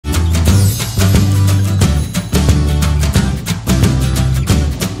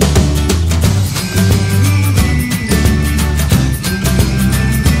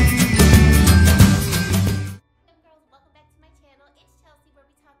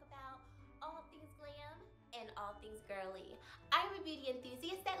things girly. I'm a beauty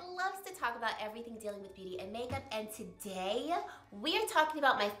enthusiast that loves to talk about everything dealing with beauty and makeup, and today we are talking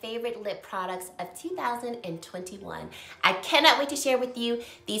about my favorite lip products of 2021. I cannot wait to share with you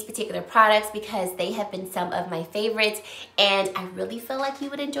these particular products because they have been some of my favorites and I really feel like you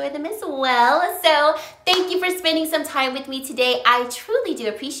would enjoy them as well. So thank you for spending some time with me today. I truly do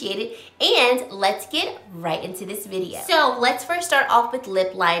appreciate it, and let's get right into this video. So let's first start off with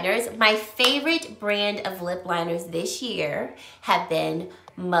lip liners. My favorite brand of lip liners this year have been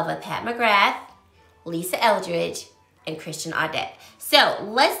Pat McGrath, Lisa Eldridge, and Christian Audet. So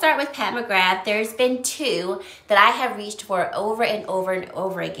let's start with Pat McGrath. There's been two that I have reached for over and over and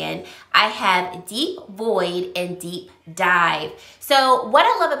over again. I have Deep Void and Deep Dive. So what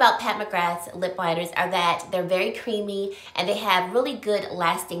I love about Pat McGrath's lip liners are that they're very creamy and they have really good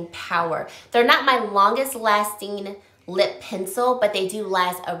lasting power. They're not my longest lasting lip pencil, but they do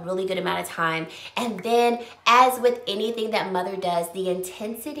last a really good amount of time. And then, as with anything that Mother does, the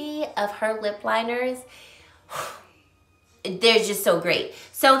intensity of her lip liners, they're just so great.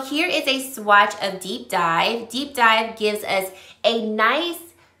 So here is a swatch of Deep Dive. Deep Dive gives us a nice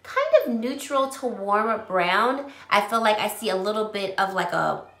kind of neutral to warm brown. I feel like I see a little bit of like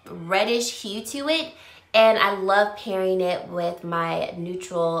a reddish hue to it, and I love pairing it with my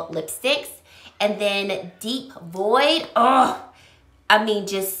neutral lipsticks. And then Deep Void, oh, I mean,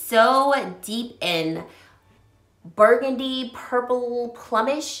 just so deep in burgundy, purple,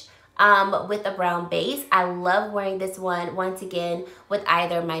 plumish with a brown base. I love wearing this one, once again, with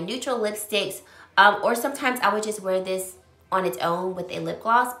either my neutral lipsticks or sometimes I would just wear this on its own with a lip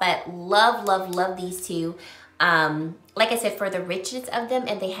gloss. But love, love, love these two. Like I said, for the richness of them,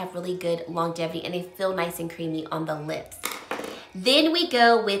 and they have really good longevity and they feel nice and creamy on the lips. Then we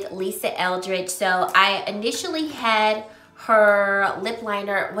go with Lisa Eldridge. So I initially had her lip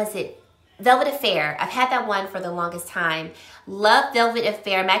liner, was it Velvet Affair? I've had that one for the longest time. Love Velvet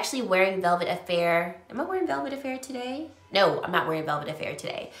Affair. I'm actually wearing Velvet Affair. Am I wearing Velvet Affair today? No, I'm not wearing Velvet Affair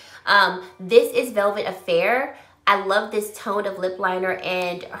today. This is Velvet Affair. I love this tone of lip liner,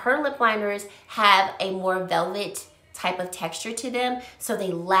 and her lip liners have a more velvet type of texture to them, so they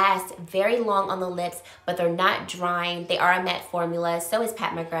last very long on the lips, but they're not drying. They are a matte formula. So is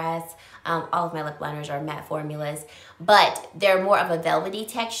Pat McGrath's. All of my lip liners are matte formulas, but they're more of a velvety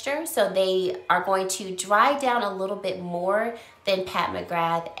texture, so they are going to dry down a little bit more than Pat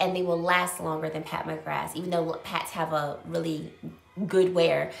McGrath, and they will last longer than Pat McGrath's. Even though Pats have a really good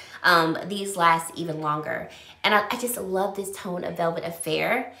wear, these last even longer. And I just love this tone of Velvet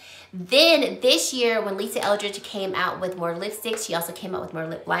Affair. Then this year, when Lisa Eldridge came out with more lipsticks, she also came out with more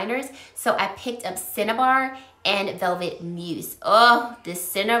lip liners. So I picked up Cinnabar and Velvet Muse. Oh, this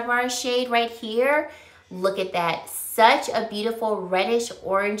Cinnabar shade right here, look at that. Such a beautiful reddish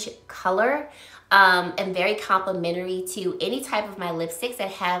orange color, and very complimentary to any type of my lipsticks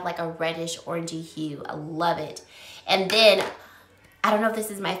that have like a reddish orangey hue. I love it. And then, I don't know if this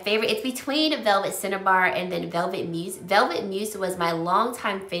is my favorite. It's between Velvet Cinnabar and then Velvet Muse. Velvet Muse was my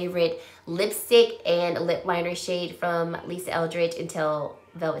longtime favorite lipstick and lip liner shade from Lisa Eldridge until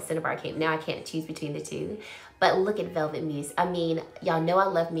Velvet Cinnabar came. Now I can't choose between the two. But look at Velvet Muse. I mean, y'all know I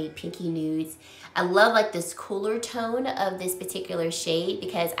love me pinky nudes. I love like this cooler tone of this particular shade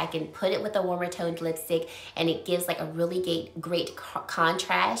because I can put it with a warmer toned lipstick and it gives like a really great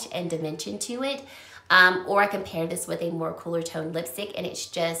contrast and dimension to it. Or I can pair this with a more cooler toned lipstick and it's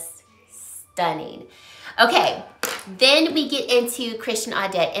just stunning. Okay, then we get into Christian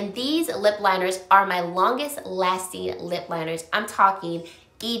Audet, and these lip liners are my longest lasting lip liners. I'm talking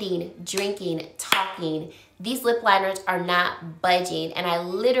eating, drinking, talking. These lip liners are not budging, and I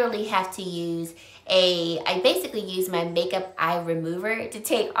literally have to use I basically use my makeup eye remover to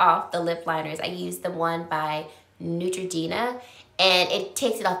take off the lip liners. I use the one by Neutrogena, and it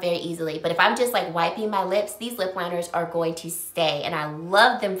takes it off very easily. But if I'm just like wiping my lips, these lip liners are going to stay, and I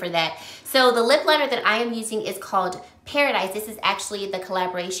love them for that. So the lip liner that I am using is called Paradise. This is actually the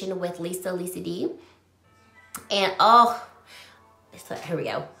collaboration with Lisa D. And oh, here we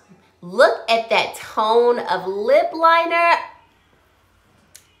go. Look at that tone of lip liner.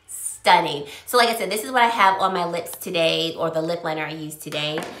 Stunning. So like I said, this is what I have on my lips today, or the lip liner I use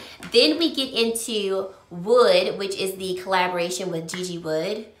today. Then we get into Wood, which is the collaboration with Gigi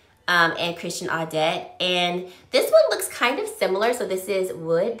Wood and Christian Audet. And this one looks kind of similar. So this is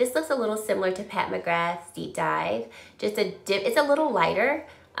Wood. This looks a little similar to Pat McGrath's Deep Dive. Just it's a little lighter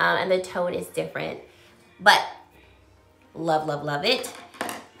and the tone is different. But love, love, love it.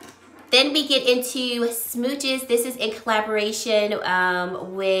 Then we get into Smooches. This is in collaboration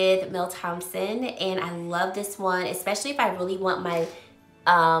with Mel Thompson, and I love this one, especially if I really want my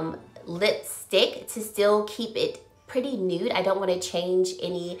lipstick to still keep it pretty nude. I don't want to change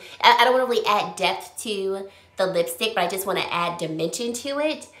any, I don't want to really add depth to the lipstick, but I just want to add dimension to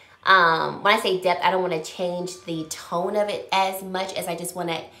it. When I say depth, I don't want to change the tone of it as much as I just want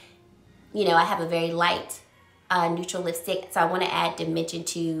to, you know, I have a very light neutral lipstick, so I want to add dimension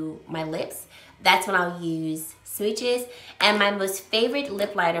to my lips. That's when I'll use smooches. And my most favorite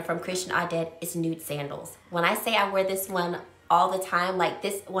lip liner from Christian Audet is Nude Sandals. When I say I wear this one all the time, like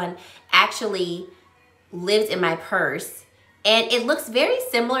this one actually lives in my purse. And it looks very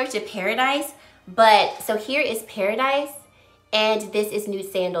similar to Paradise, but so here is Paradise and this is Nude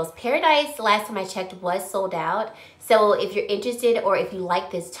Sandals. Paradise, last time I checked, was sold out. So if you're interested or if you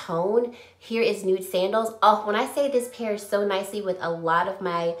like this tone, here is Nude Sandals. Oh, when I say this pairs so nicely with a lot of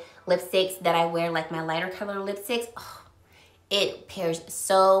my lipsticks that I wear, like my lighter color lipsticks, oh, it pairs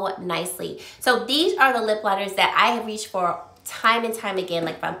so nicely. So these are the lip liners that I have reached for time and time again.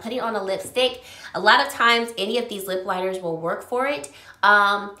 Like if I'm putting on a lipstick, a lot of times any of these lip liners will work for it.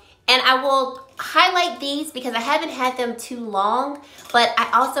 And I will highlight these because I haven't had them too long, but I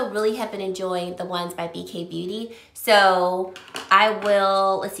also really have been enjoying the ones by BK Beauty. So I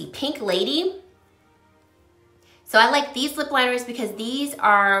will, let's see, Pink Lady. So I like these lip liners because these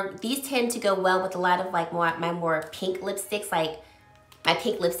tend to go well with a lot of like my more pink lipsticks, like my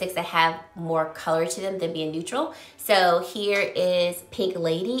pink lipsticks that have more color to them than being neutral. So here is Pink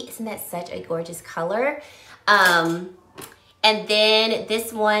Lady. Isn't that such a gorgeous color? And then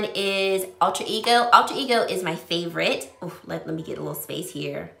this one is Ultra Ego. Ultra Ego is my favorite. Ooh, let me get a little space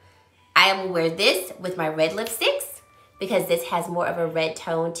here. I will wear this with my red lipsticks because this has more of a red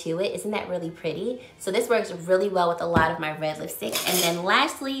tone to it. Isn't that really pretty? So this works really well with a lot of my red lipsticks. And then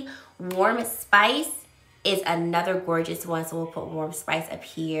lastly, Warm Spice is another gorgeous one. So we'll put Warm Spice up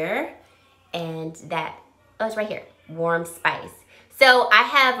here. And that, oh, it's right here, Warm Spice. So I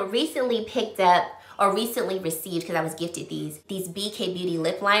have recently picked up, or recently received, because I was gifted these BK Beauty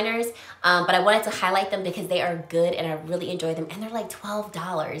lip liners, but I wanted to highlight them because they are good and I really enjoy them, and they're like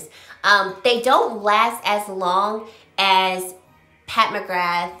 $12. They don't last as long as Pat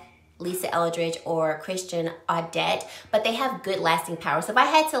McGrath, Lisa Eldridge, or Christian Audet, but they have good lasting power. So if I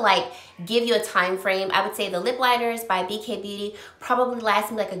had to like give you a time frame, I would say the lip liners by BK Beauty probably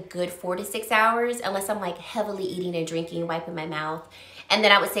last me like a good 4 to 6 hours, unless I'm like heavily eating and drinking, wiping my mouth. And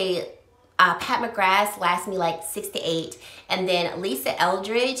then I would say Pat McGrath lasts me like 6 to 8. And then Lisa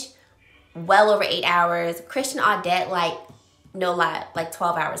Eldridge, well over 8 hours. Christian Audet, like, no lie, like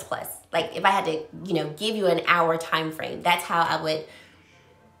 12 hours plus. Like if I had to, you know, give you an hour time frame, that's how I would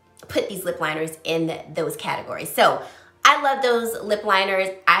put these lip liners in those categories. So I love those lip liners.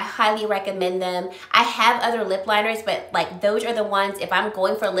 I highly recommend them. I have other lip liners, but like those are the ones, if I'm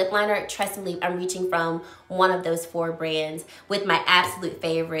going for a lip liner, trust me, I'm reaching from one of those 4 brands, with my absolute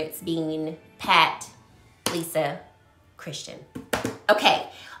favorites being Pat, Lisa, Christian. Okay,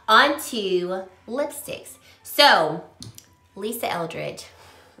 on to lipsticks. So Lisa Eldridge.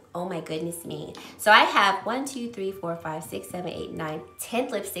 Oh my goodness me. So I have 1, 2, 3, 4, 5, 6, 7, 8, 9, 10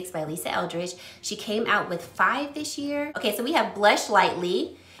 lipsticks by Lisa Eldridge. She came out with 5 this year. Okay, so we have Blush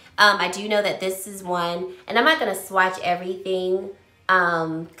Lightly. I do know that this is one, and I'm not gonna swatch everything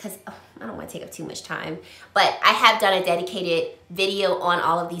because I don't want to take up too much time, but I have done a dedicated video on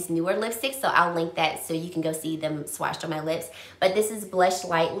all of these newer lipsticks, so I'll link that so you can go see them swatched on my lips. But this is Blush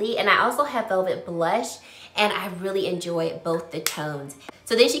Lightly, and I also have Velvet Blush, and I really enjoy both the tones.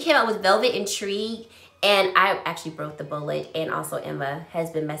 So then she came out with Velvet Intrigue, and I actually broke the bullet, and also Emma has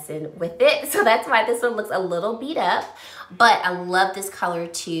been messing with it, so that's why this one looks a little beat up. But I love this color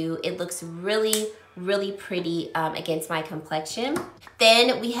too. It looks really, really pretty against my complexion.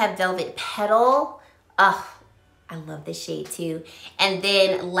 Then we have Velvet Petal. Oh, I love this shade too. And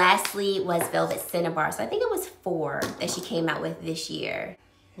then lastly was Velvet Cinnabar. So I think it was 4 that she came out with this year.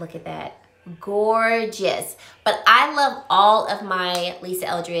 Look at that. Gorgeous. But I love all of my Lisa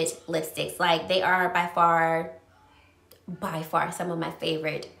Eldridge lipsticks. Like, they are by far some of my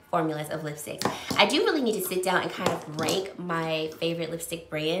favorite formulas of lipsticks. I do really need to sit down and kind of rank my favorite lipstick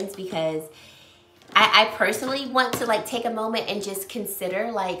brands, because I personally want to like take a moment and just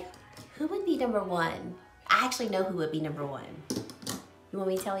consider like, who would be number 1? I actually know who would be number 1. You want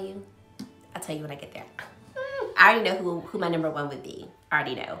me to tell you? I'll tell you when I get there. I already know who my number 1 would be. I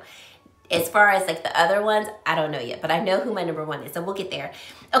already know. As far as like the other ones, I don't know yet, but I know who my number one is, so we'll get there.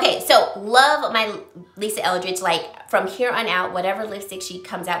 Okay, so love my Lisa Eldridge. Like from here on out, whatever lipstick she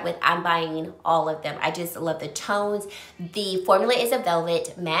comes out with, I'm buying all of them. I just love the tones. The formula is a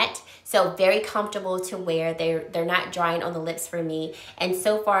velvet matte, so very comfortable to wear. They're not drying on the lips for me. And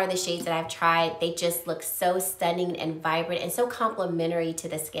so far, the shades that I've tried, they just look so stunning and vibrant and so complimentary to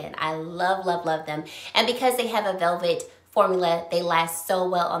the skin. I love, love, love them. And because they have a velvet formula, they last so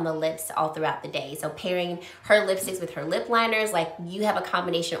well on the lips all throughout the day. So pairing her lipsticks with her lip liners, like you have a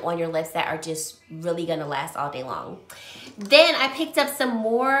combination on your lips that are just really gonna last all day long. Then I picked up some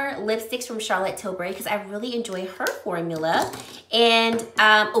more lipsticks from Charlotte Tilbury because I really enjoy her formula. And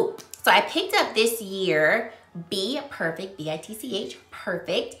so I picked up this year Be Perfect, B-I-T-C-H,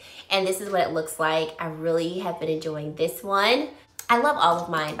 Perfect. And this is what it looks like. I really have been enjoying this one. I love all of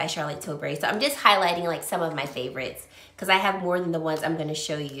mine by Charlotte Tilbury. So I'm just highlighting like some of my favorites because I have more than the ones I'm gonna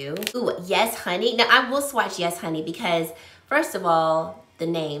show you. Ooh, Yes Honey. Now I will swatch Yes Honey because first of all, the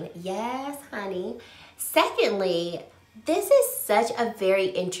name, Yes Honey. Secondly, this is such a very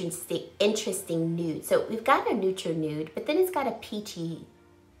interesting nude. So we've got a neutral nude, but then it's got a peachy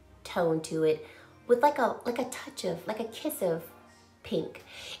tone to it with like a touch of, like a kiss of pink.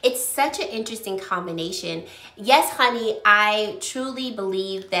 It's such an interesting combination. Yes Honey, I truly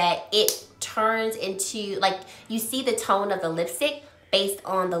believe that it turns into, like, you see the tone of the lipstick based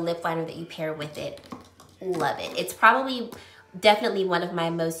on the lip liner that you pair with it. Love it. It's probably definitely one of my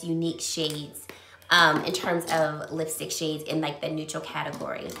most unique shades in terms of lipstick shades in like the neutral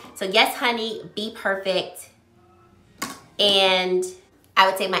category. So Yes Honey, Be Perfect, and I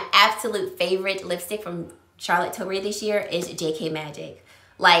would say my absolute favorite lipstick from Charlotte Tilbury this year is JK Magic.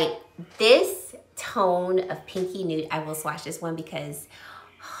 Like this tone of pinky nude, I will swatch this one because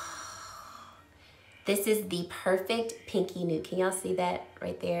this is the perfect pinky nude. Can y'all see that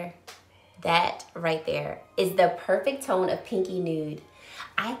right there? That right there is the perfect tone of pinky nude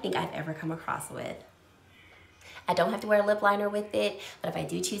I think I've ever come across with. I don't have to wear a lip liner with it, but if I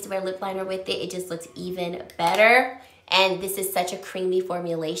do choose to wear a lip liner with it, it just looks even better. And this is such a creamy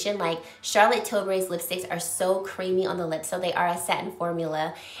formulation. Like Charlotte Tilbury's lipsticks are so creamy on the lips. So they are a satin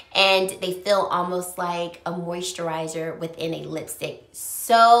formula and they feel almost like a moisturizer within a lipstick.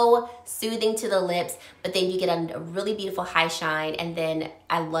 So soothing to the lips, but then you get a really beautiful high shine. And then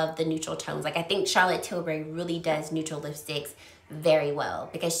I love the neutral tones. Like I think Charlotte Tilbury really does neutral lipsticks very well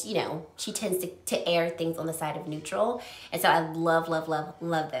because, you know, she tends to air things on the side of neutral. And so I love, love, love,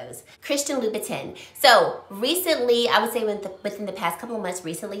 love those. Christian Louboutin. So recently, I would say within the past couple of months,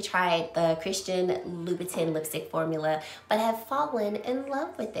 recently tried the Christian Louboutin lipstick formula, but have fallen in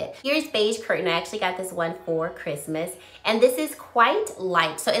love with it. Here's Beige Curtain. I actually got this one for Christmas. And this is quite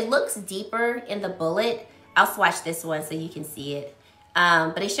light. So it looks deeper in the bullet. I'll swatch this one so you can see it.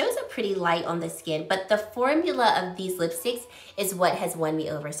 But it shows up pretty light on the skin. But the formula of these lipsticks is what has won me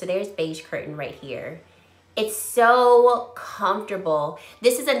over. So there's Beige Curtain right here. It's so comfortable.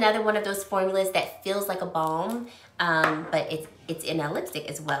 This is another one of those formulas that feels like a balm, but it's in a lipstick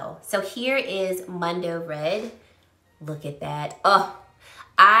as well. So here is Mundo Red. Look at that. Oh,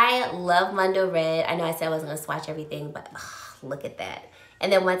 I love Mundo Red. I know I said I wasn't gonna swatch everything, but oh, look at that.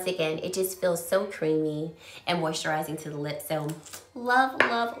 And then once again, it just feels so creamy and moisturizing to the lips. So love,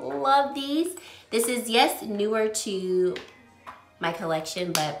 love, love these. This is, yes, newer to my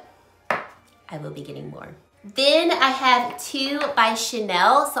collection, but I will be getting more. Then I have two by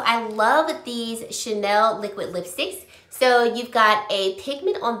Chanel. So I love these Chanel liquid lipsticks. So you've got a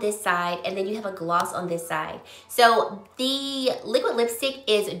pigment on this side and then you have a gloss on this side. So the liquid lipstick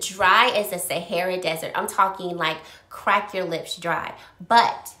is dry as the Sahara Desert. I'm talking like crack your lips dry.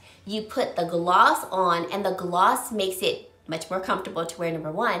 But you put the gloss on and the gloss makes it much more comfortable to wear,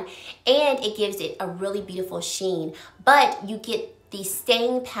 number one, and it gives it a really beautiful sheen. But you get the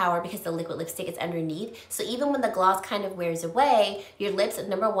staying power because the liquid lipstick is underneath. So even when the gloss kind of wears away, your lips,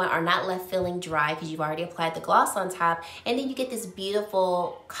 number one, are not left feeling dry because you've already applied the gloss on top. And then you get this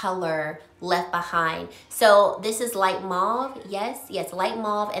beautiful color left behind. So this is light mauve. Yes, light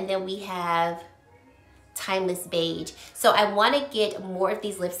mauve. And then we have Timeless Beige. So I want to get more of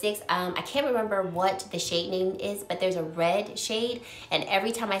these lipsticks. I can't remember what the shade name is, but there's a red shade. And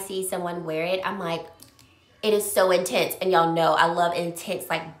every time I see someone wear it, I'm like, it is so intense. And y'all know I love intense,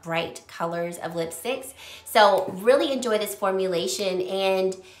 like bright colors of lipsticks. So really enjoy this formulation.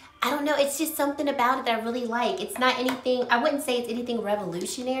 And I don't know, it's just something about it that I really like. It's not anything, I wouldn't say it's anything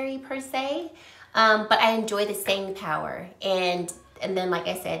revolutionary per se, but I enjoy the staying power. And then, like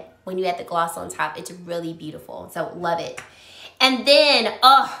I said, when you add the gloss on top, it's really beautiful. So love it. And then,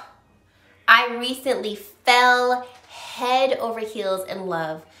 I recently fell head over heels in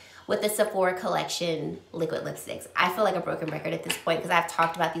love with the Sephora collection liquid lipsticks. I feel like a broken record at this point because I've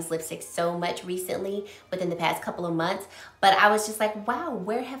talked about these lipsticks so much recently within the past couple of months, but I was just like, wow,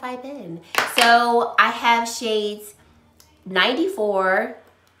 where have I been? So I have shades 94,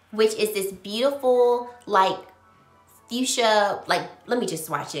 which is this beautiful, like, fuchsia, like, let me just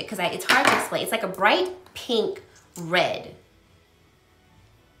swatch it because it's hard to explain. It's like a bright pink red.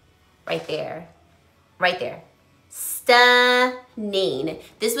 Right there. Right there. Stunning.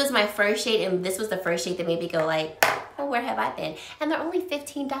 This was my first shade, and this was the first shade that made me go like, oh, where have I been? And they're only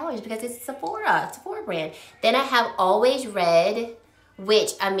 $15 because it's Sephora brand. Then I have Always Red,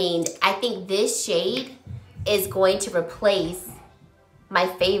 which, I mean, I think this shade is going to replace my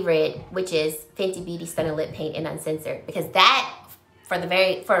favorite, which is Fenty Beauty Stunning Lip Paint in Uncensored, because that for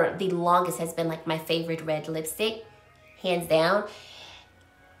the longest has been like my favorite red lipstick, hands down.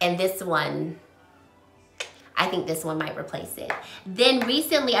 And this one, I think this one might replace it. Then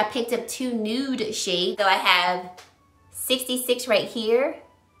recently I picked up 2 nude shades. So I have 66 right here,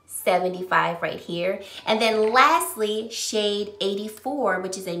 75 right here. And then lastly, shade 84,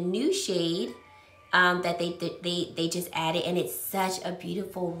 which is a new shade that they just added, and it's such a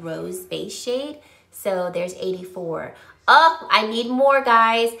beautiful rose base shade. So there's 84. Oh, I need more,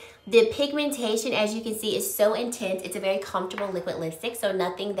 guys. The pigmentation, as you can see, is so intense. It's a very comfortable liquid lipstick, so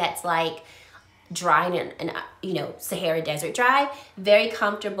nothing that's like dry and you know, Sahara Desert dry. Very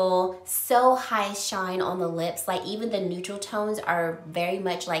comfortable, so high shine on the lips. Like, even the neutral tones are very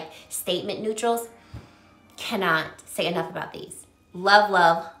much like statement neutrals. Cannot say enough about these. Love,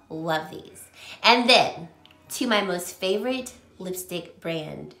 love, love these. And then to my most favorite lipstick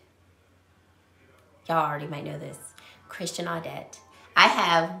brand. Y'all already might know this. Christian Audette. I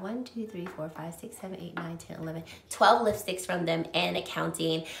have 1, 2, 3, 4, 5, 6, 7, 8, 9, 10, 11, 12 lipsticks from them and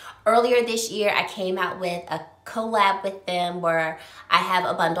counting. Earlier this year, I came out with a collab with them where I have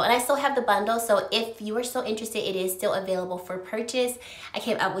a bundle, and I still have the bundle. So if you are still interested, it is still available for purchase. I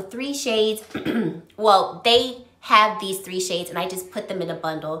came out with 3 shades. Well, they have these 3 shades, and I just put them in a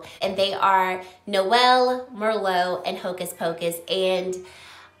bundle, and they are Noelle, Merlot, and Hocus Pocus. And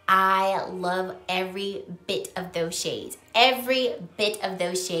I love every bit of those shades. Every bit of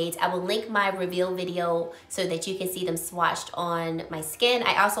those shades. I will link my reveal video so that you can see them swatched on my skin.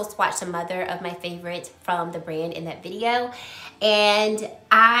 I also swatched some other of my favorites from the brand in that video. And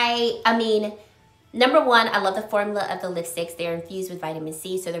I mean, number one, I love the formula of the lipsticks. They're infused with vitamin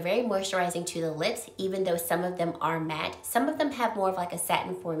C, so they're very moisturizing to the lips, even though some of them are matte. Some of them have more of like a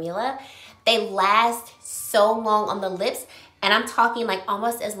satin formula. They last so long on the lips, and I'm talking like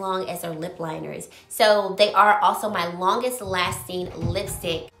almost as long as their lip liners. So they are also my longest lasting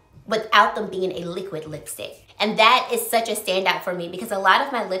lipstick without them being a liquid lipstick. And that is such a standout for me because a lot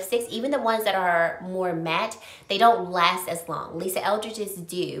of my lipsticks, even the ones that are more matte, they don't last as long. Lisa Eldridge's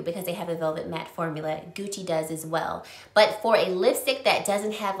do because they have a velvet matte formula. Gucci does as well. But for a lipstick that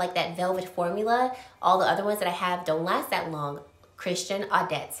doesn't have like that velvet formula, all the other ones that I have don't last that long. Christian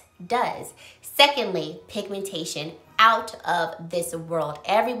Audette's does. Secondly, pigmentation, out of this world.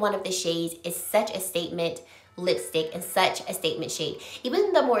 Every one of the shades is such a statement lipstick and such a statement shade.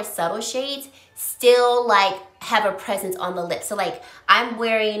 Even the more subtle shades still like have a presence on the lips. So like I'm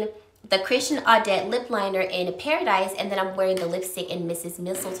wearing the Christian Audette lip liner in Paradise, and then I'm wearing the lipstick in Mrs.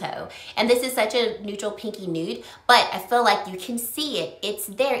 Mistletoe. And this is such a neutral pinky nude, but I feel like you can see it. It's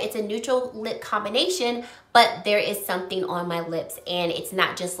there. It's a neutral lip combination, but there is something on my lips, and it's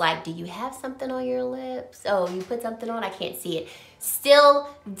not just like, do you have something on your lips? Oh, you put something on? I can't see it. Still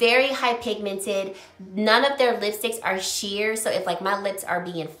very high pigmented. None of their lipsticks are sheer, so if like my lips are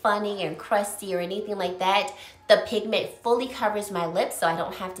being funny and crusty or anything like that, the pigment fully covers my lips, so I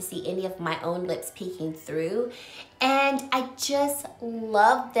don't have to see any of my own lips peeking through. And I just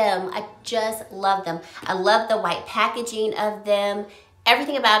love them. I just love them. I love the white packaging of them.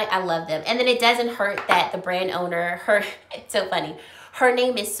 Everything about it, I love them. And then it doesn't hurt that the brand owner, it's so funny. Her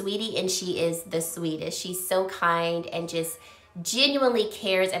name is Sweetie, and she is the sweetest. She's so kind and just genuinely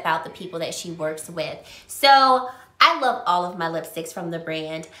cares about the people that she works with. So I love all of my lipsticks from the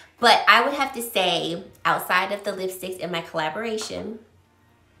brand, but I would have to say, outside of the lipsticks in my collaboration,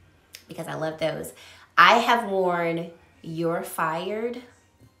 because I love those, I have worn You're Fired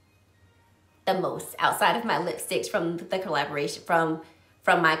the most outside of my lipsticks from the collaboration, from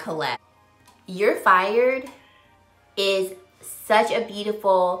my collab. You're Fired is such a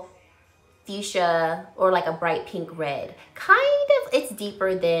beautiful fuchsia or like a bright pink red. Kind of, it's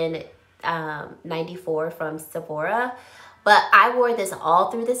deeper than 94 from Sephora, but I wore this all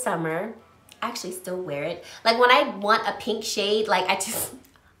through the summer. I actually still wear it. Like when I want a pink shade, like I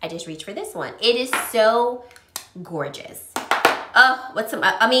just reach for this one. It is so gorgeous. Oh, what's some,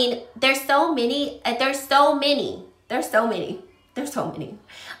 I mean, there's so many. There's so many.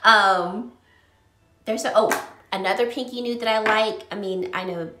 Another pinky nude that I like. I mean, I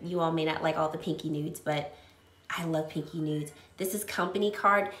know you all may not like all the pinky nudes, but I love pinky nudes. This is Company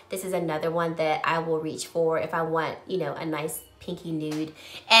Card. This is another one that I will reach for if I want, you know, a nice pinky nude.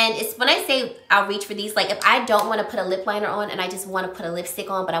 And it's when I say I'll reach for these, like if I don't want to put a lip liner on and I just want to put a lipstick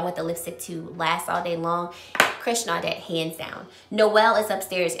on, but I want the lipstick to last all day long, Christian Audette, hands down. Noelle is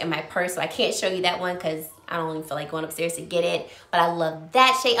upstairs in my purse, so I can't show you that one because I don't even feel like going upstairs to get it. But I love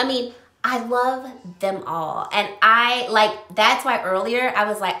that shade. I mean, I love them all. And that's why earlier I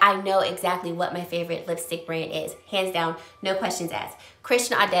was like, I know exactly what my favorite lipstick brand is. Hands down, no questions asked.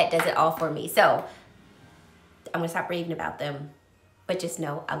 Christian Audette does it all for me. So I'm gonna stop raving about them, but just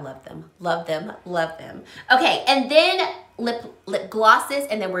know I love them, love them, love them. Okay, and then lip glosses,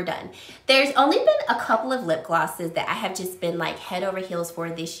 and then we're done. There's only been a couple of lip glosses that I have just been like head over heels for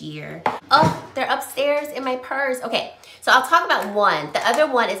this year. Oh, they're upstairs in my purse. Okay, so I'll talk about one. The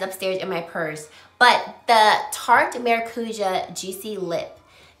other one is upstairs in my purse, but the Tarte Maracuja Juicy Lip.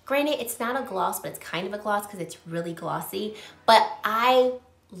 Granted, it's not a gloss, but it's kind of a gloss because it's really glossy, but I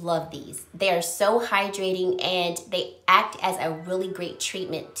love these. They are so hydrating and they act as a really great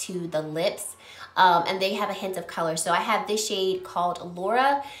treatment to the lips. And they have a hint of color. So I have this shade called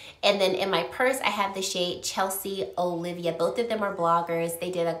Laura, and then in my purse I have the shade Chelsea Olivia. Both of them are bloggers.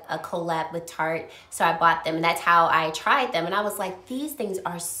 They did a collab with Tarte, so I bought them, and that's how I tried them, and I was like, these things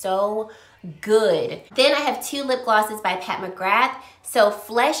are so good. Then I have two lip glosses by Pat McGrath. So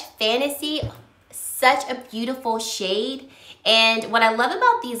Flesh Fantasy, such a beautiful shade. And what I love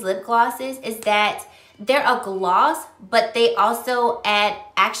about these lip glosses is that they're a gloss, but they also add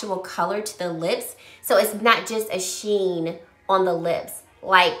actual color to the lips. So it's not just a sheen on the lips.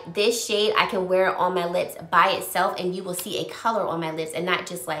 Like this shade, I can wear it on my lips by itself and you will see a color on my lips and not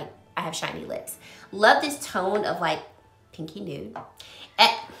just like I have shiny lips. Love this tone of like pinky nude.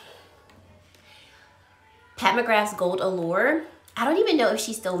 Pat McGrath's Gold Allure. I don't even know if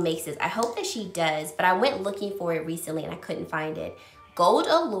she still makes this. I hope that she does, but I went looking for it recently and I couldn't find it. Gold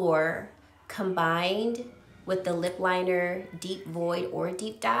Allure combined with the lip liner Deep Void or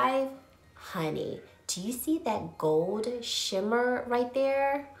Deep Dive. Honey, do you see that gold shimmer right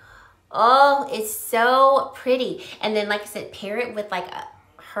there? Oh, it's so pretty. And then, like I said, pair it with like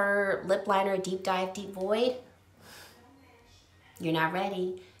her lip liner Deep Dive Deep Void. You're not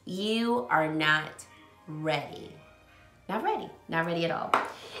ready. You are not ready. Not ready. Not ready at all.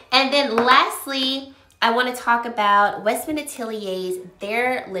 And then lastly, I want to talk about Westman Atelier's,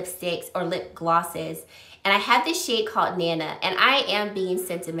 their lipsticks or lip glosses. And I have this shade called Nana, and I am being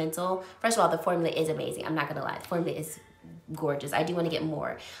sentimental. First of all, the formula is amazing. I'm not going to lie. The formula is gorgeous. I do want to get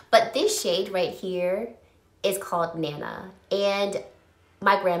more. But this shade right here is called Nana. And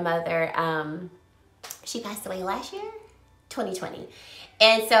my grandmother, she passed away last year, 2020.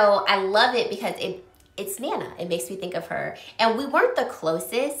 And so I love it because it's Nana. It makes me think of her. And we weren't the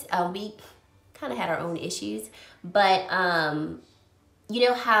closest. We kind of had our own issues. But you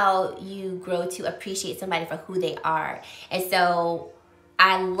know how you grow to appreciate somebody for who they are. And so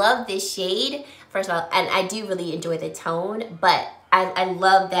I love this shade, first of all, and I do really enjoy the tone, but I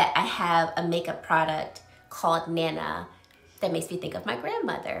love that I have a makeup product called Nana that makes me think of my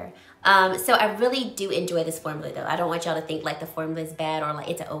grandmother. So I really do enjoy this formula though. I don't want y'all to think like the formula is bad or like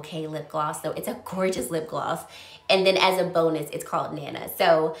it's an okay lip gloss. No, it's a gorgeous lip gloss. And then as a bonus, it's called Nana.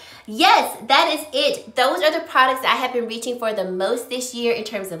 So yes, that is it. Those are the products that I have been reaching for the most this year in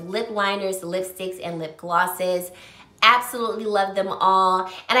terms of lip liners, lipsticks, and lip glosses. Absolutely love them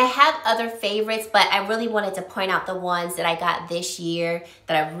all. And I have other favorites, but I really wanted to point out the ones that I got this year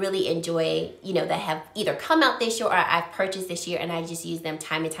that I really enjoy, you know, that have either come out this year or I've purchased this year and I just use them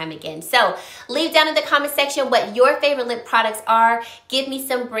time and time again. So leave down in the comment section what your favorite lip products are. Give me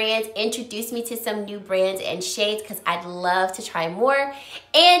some brands, introduce me to some new brands and shades because I'd love to try more.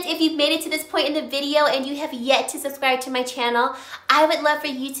 And if you've made it to this point in the video and you have yet to subscribe to my channel, I would love for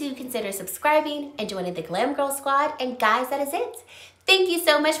you to consider subscribing and joining the Glam Girl Squad. And guys, that is it. Thank you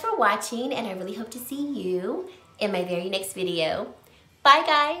so much for watching, and I really hope to see you in my very next video. Bye,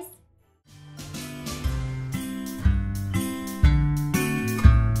 guys.